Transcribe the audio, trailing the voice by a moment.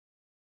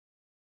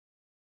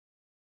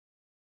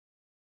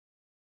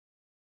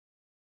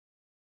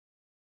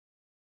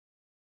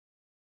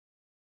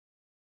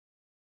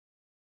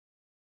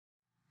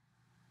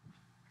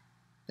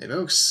Hey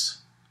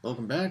folks,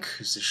 welcome back.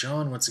 This is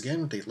Sean once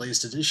again with the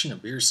latest edition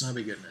of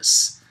Beer-snobby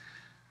goodness.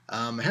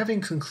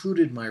 Having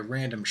concluded my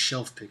random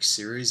shelf pick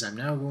series, I'm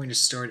now going to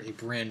start a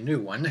brand new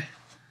one.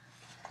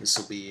 This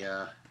will be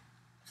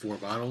 4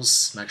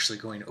 bottles. I'm actually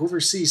going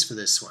overseas for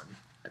this one.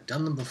 I've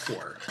done them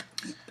before.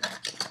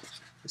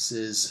 This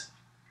is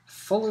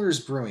Fuller's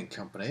Brewing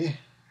Company.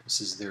 This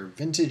is their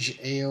Vintage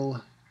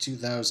Ale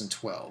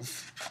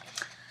 2012.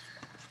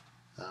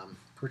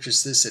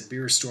 Purchased this at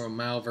Beer Store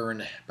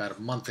Malvern about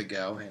a month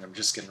ago, and I'm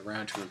just getting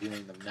around to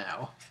reviewing them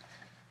now.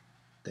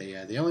 They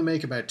only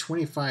make about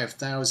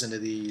 25,000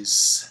 of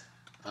these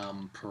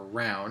per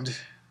round.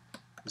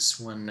 This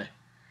one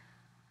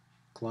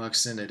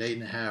clocks in at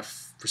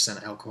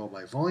 8.5% alcohol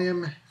by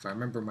volume. If I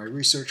remember my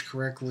research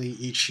correctly,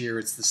 each year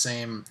it's the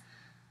same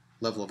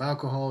level of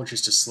alcohol,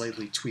 just a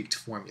slightly tweaked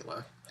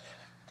formula.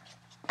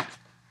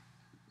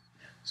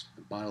 So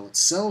the bottle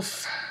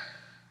itself.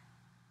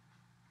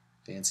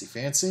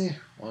 Fancy.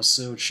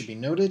 Also, it should be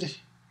noted,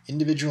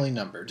 individually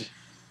numbered.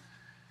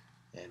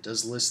 And it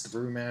does list the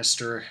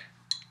brewmaster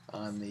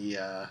on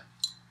the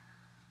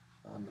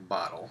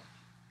bottle,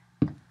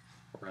 or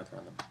rather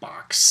on the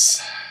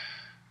box.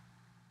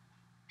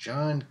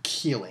 John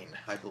Keeling,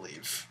 I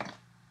believe.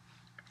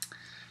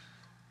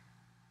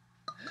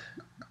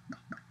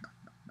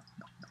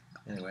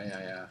 Anyway,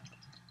 I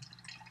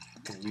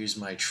can use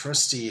my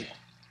trusty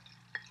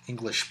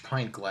English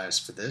pint glass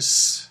for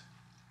this,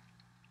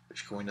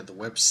 which, going to the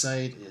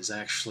website, is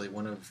actually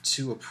one of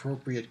 2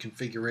 appropriate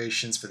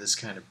configurations for this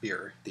kind of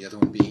beer, the other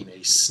one being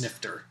a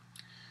snifter.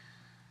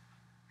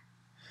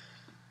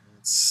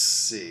 Let's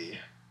see.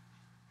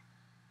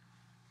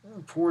 Well,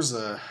 it pours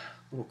a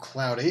little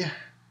cloudy. It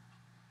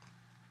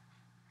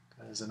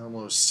has an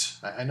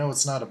almost, I know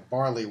it's not a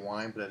barley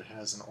wine, but it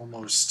has an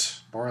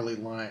almost barley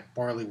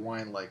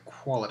wine-like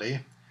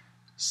quality.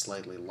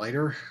 Slightly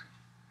lighter.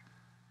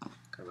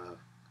 Kind of a,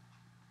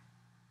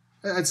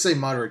 I'd say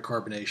moderate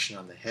carbonation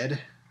on the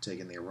head,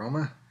 taking the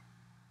aroma.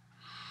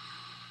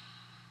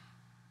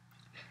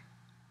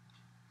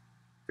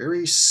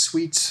 Very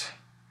sweet,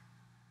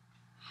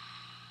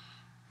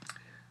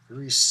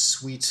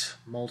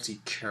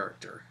 malty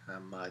character.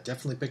 I'm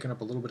definitely picking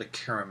up a little bit of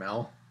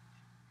caramel.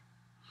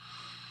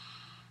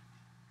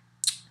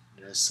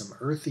 It has some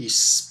earthy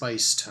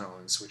spice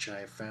tones, which I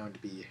have found to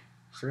be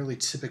fairly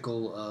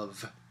typical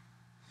of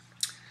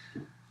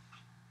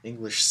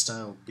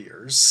English-style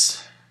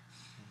beers.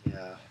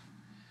 Yeah.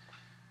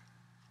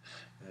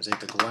 I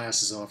take the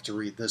glasses off to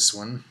read this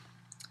one.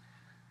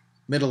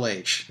 Middle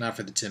age, not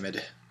for the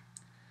timid.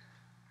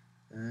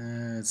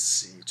 Let's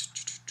see.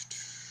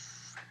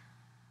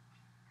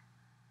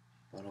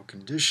 Bottle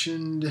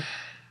conditioned.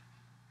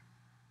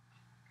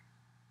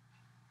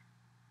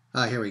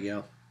 Here we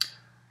go.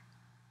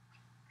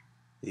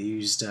 They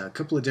used a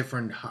couple of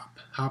different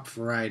hop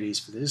varieties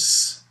for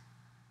this,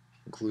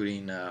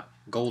 including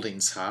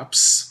Golding's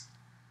hops,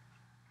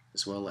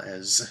 as well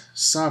as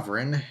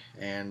Sovereign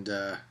and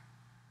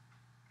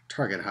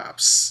Target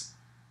hops,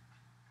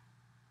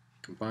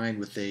 combined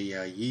with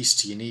a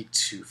yeast unique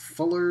to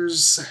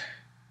Fuller's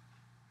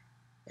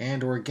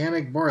and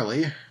organic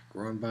barley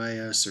grown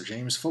by Sir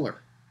James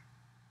Fuller.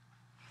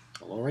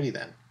 Well, alrighty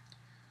then.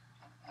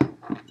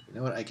 You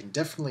know what? I can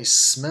definitely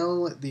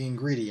smell the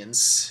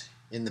ingredients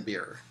in the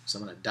beer, so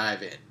I'm going to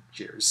dive in.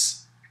 Cheers.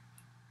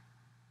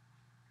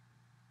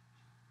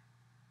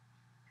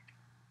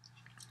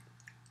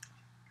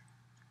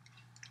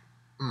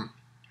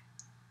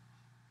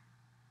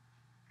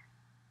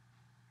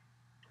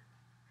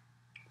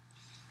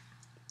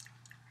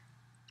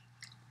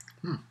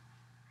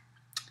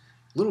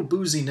 Little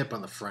boozy nip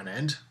on the front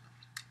end,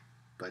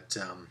 but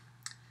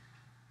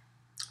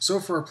so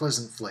far a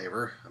pleasant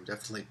flavor. I'm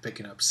definitely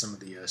picking up some of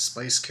the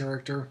spice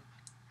character.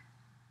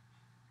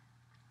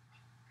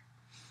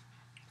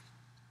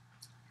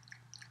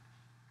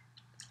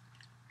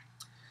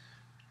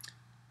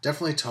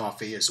 Definitely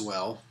toffee as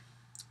well.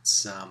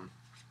 It's as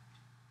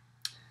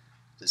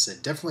I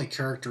said, definitely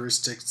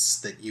characteristics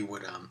that you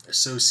would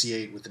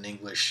associate with an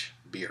English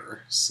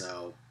beer.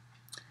 So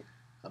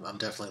I'm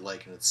definitely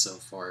liking it so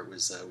far. It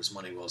was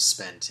money well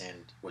spent, and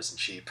it wasn't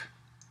cheap.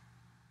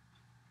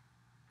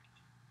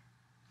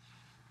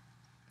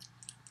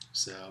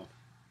 So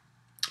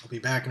I'll be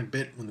back in a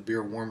bit when the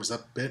beer warms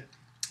up a bit.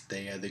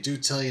 They do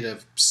tell you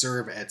to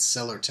serve at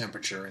cellar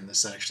temperature, and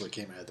this actually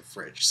came out of the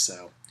fridge.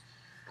 So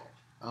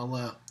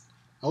I'll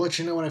let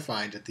you know what I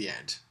find at the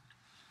end.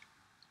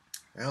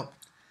 Well,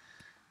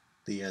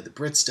 the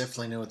Brits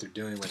definitely know what they're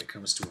doing when it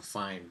comes to a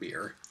fine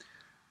beer.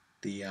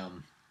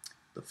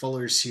 The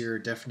Fuller's here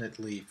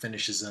definitely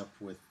finishes up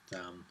with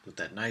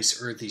that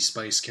nice earthy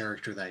spice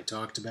character that I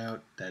talked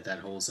about. That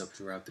holds up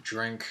throughout the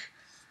drink.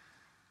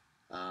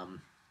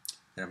 And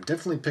I'm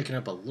definitely picking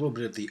up a little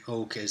bit of the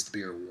oak as the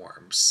beer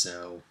warms.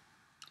 So,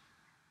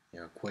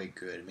 quite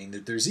good. I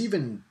mean, there's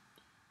even,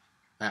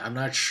 I'm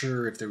not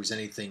sure if there was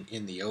anything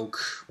in the oak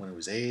when it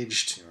was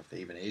aged, if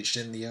they even aged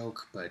in the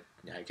oak, but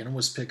I can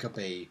almost pick up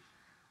a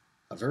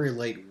very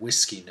light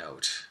whiskey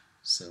note.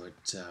 So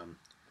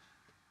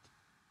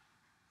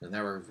it In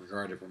that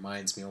regard, it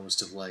reminds me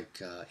almost of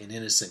like an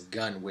Innocent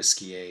Gun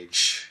whiskey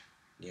age.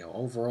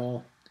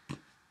 Overall,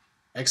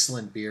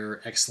 excellent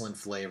beer, excellent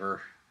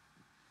flavor.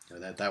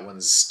 That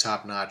one's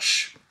top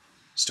notch,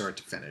 start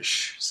to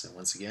finish. So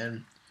once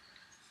again,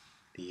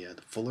 the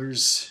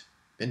Fuller's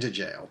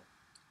Vintage Ale,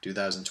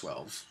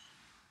 2012.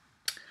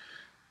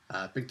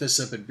 Picked this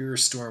up at Beer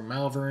Store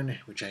Malvern,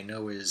 which I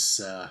know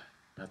is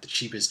not the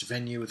cheapest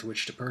venue with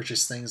which to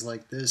purchase things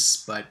like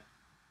this, but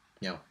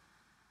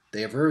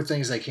they have rare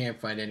things I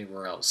can't find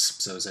anywhere else.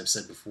 So as I've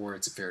said before,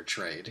 it's a fair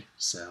trade.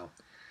 So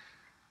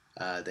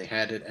they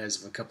had it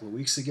as of a couple of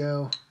weeks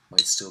ago.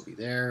 Might still be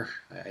there.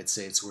 I'd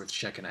say it's worth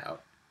checking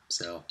out.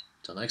 So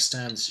until next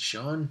time, this is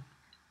Sean.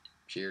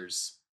 Cheers.